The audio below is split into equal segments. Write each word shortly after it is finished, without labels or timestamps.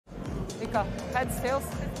Azarenka. Heads, tails,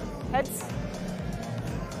 heads.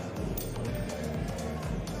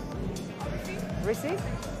 Receive.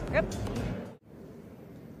 Yep.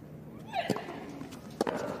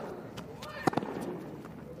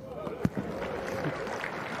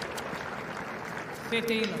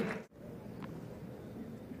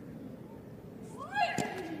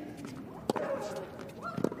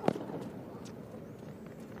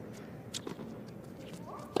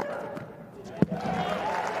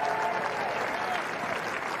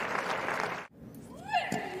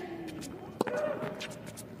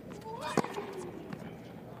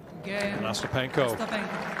 And Ostapenko,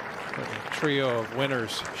 a trio of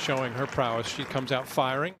winners showing her prowess. She comes out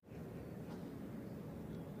firing.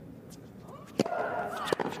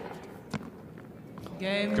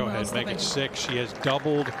 Go ahead, make it 6. She has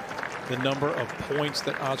doubled the number of points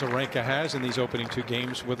that Azarenka has in these opening 2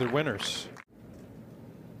 games with her winners.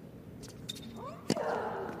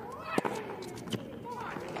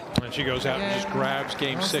 And she goes out and just grabs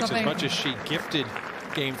game 6 as much as she gifted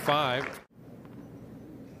game 5.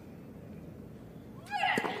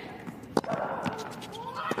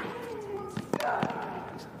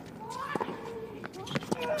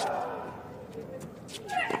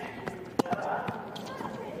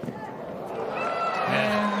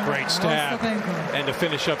 Great stab, and to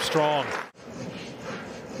finish up strong.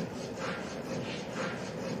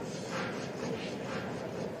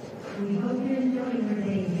 We hope you're enjoying your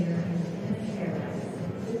day here in Paribas.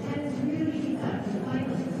 The tennis really heats up to the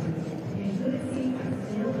final and good seats are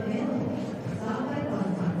still available. Stop by the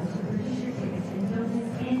office to purchase your tickets and don't miss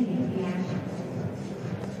any of the action.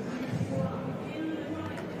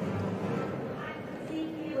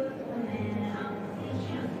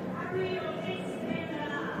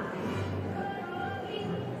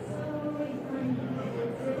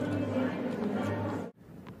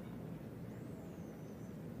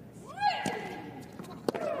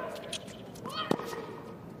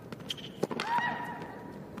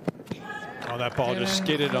 Oh, that ball just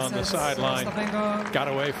skidded on the sideline. Got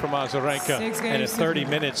away from Azarenka. And in 30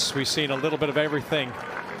 minutes, we've seen a little bit of everything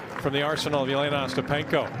from the arsenal of Jelena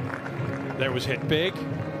Ostapenko. There was hit big.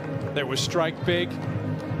 There was strike big.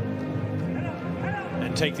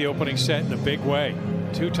 And take the opening set in a big way.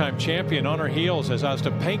 2-time champion on her heels as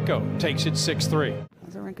Ostapenko takes it 6-3.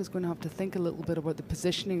 Azarenka's going to have to think a little bit about the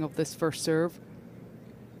positioning of this first serve.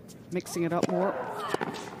 Mixing it up more.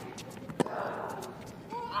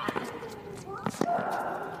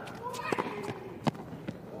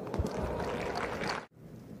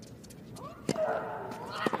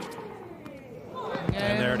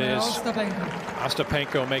 And there it is.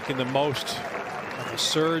 Ostapenko making the most of the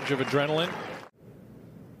surge of adrenaline.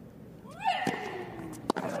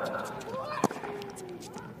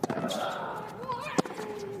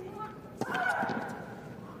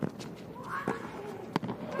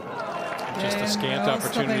 Just the scant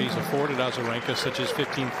opportunities afforded Azarenka, such as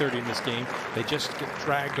 15-30 in this game, they just get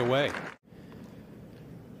dragged away.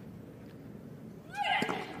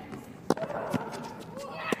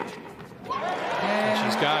 And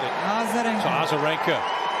she's got it. So Azarenka.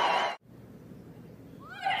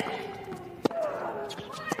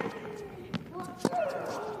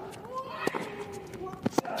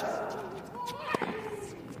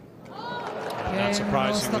 And not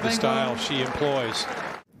surprising with the style she employs.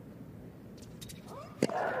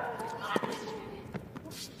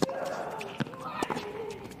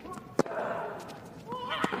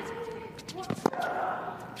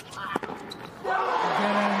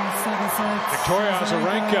 Victoria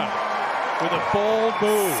Azarenka with a bold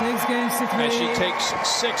move. 6 games to 3. As she takes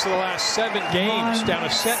 6 of the last 7 games down a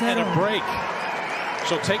set and a break.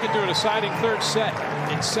 She'll take it to a deciding 3rd set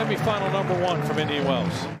in semifinal number 1 from Indian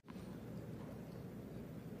Wells.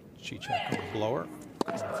 Chichak on the blower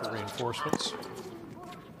for reinforcements.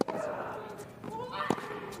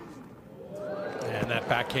 And that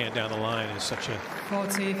backhand down the line is such a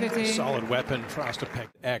solid weapon for Ostapenko.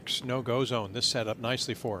 X, no-go zone. This set up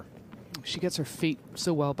nicely for her. She gets her feet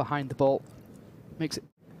so well behind the ball. Makes it.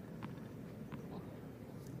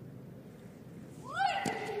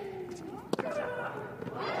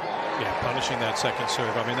 Yeah, punishing that second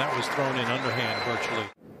serve. I mean, that was thrown in underhand virtually.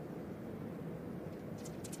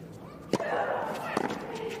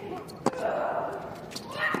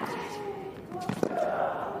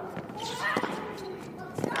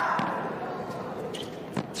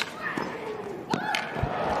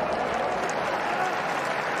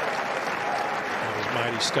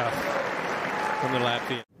 Mighty stuff from the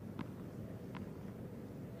Latvian.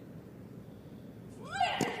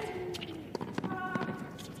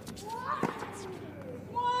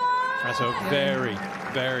 That's a very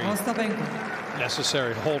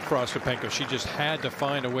necessary hold for Ostapenko. She just had to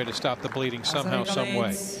find a way to stop the bleeding somehow, some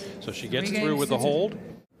way. So she gets through with the hold.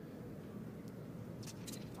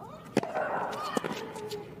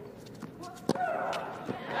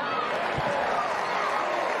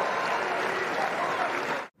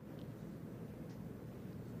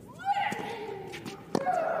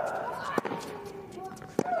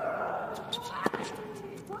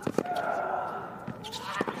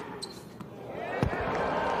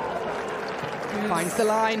 Finds the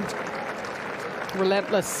line.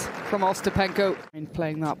 Relentless from Ostapenko. And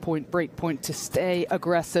playing that point, break point, to stay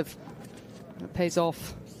aggressive. It pays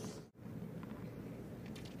off.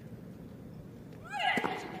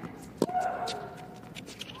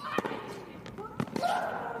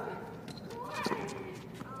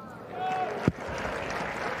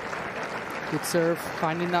 Good serve,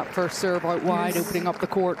 finding that first serve out wide, opening up the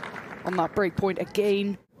court on that break point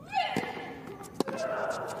again.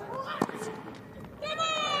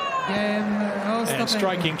 And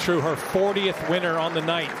striking true, her 40th winner on the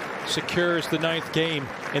night secures the 9th game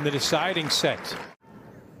in the deciding set.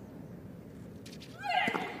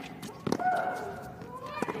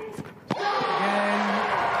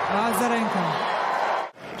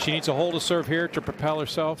 Azarenka. She needs a hold of serve here to propel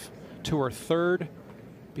herself to her 3rd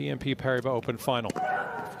BNP Paribas Open final.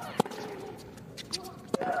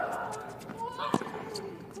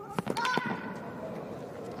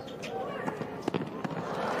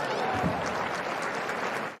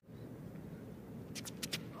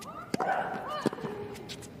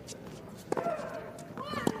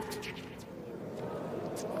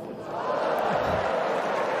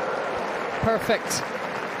 Perfect.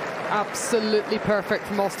 Absolutely perfect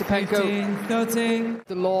from Ostapenko. 15-13.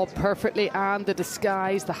 The lob perfectly, and the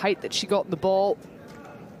disguise, the height that she got in the ball.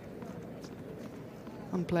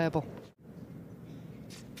 Unplayable.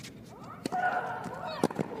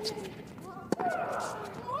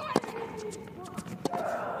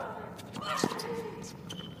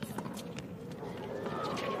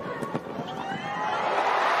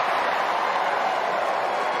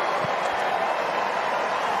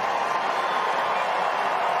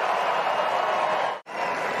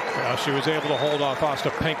 Well, she was able to hold off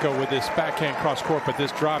Ostapenko with this backhand cross court, but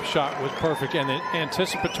this drop shot was perfect, and the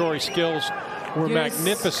anticipatory skills were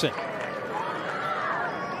magnificent. Again,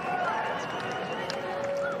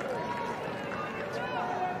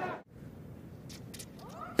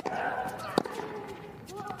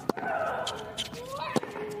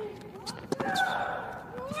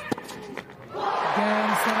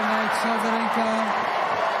 7-8, Azarenka.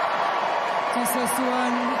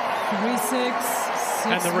 2-1, 3-6.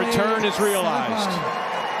 And the return is realized.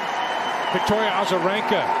 Victoria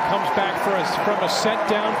Azarenka comes back from a set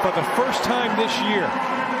down for the first time this year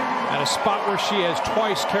at a spot where she has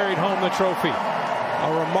twice carried home the trophy.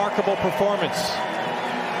 A remarkable performance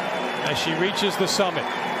as she reaches the summit.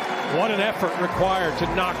 What an effort required to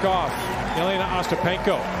knock off Jelena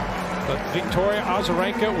Ostapenko. But Victoria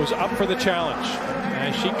Azarenka was up for the challenge,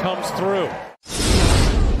 and she comes through.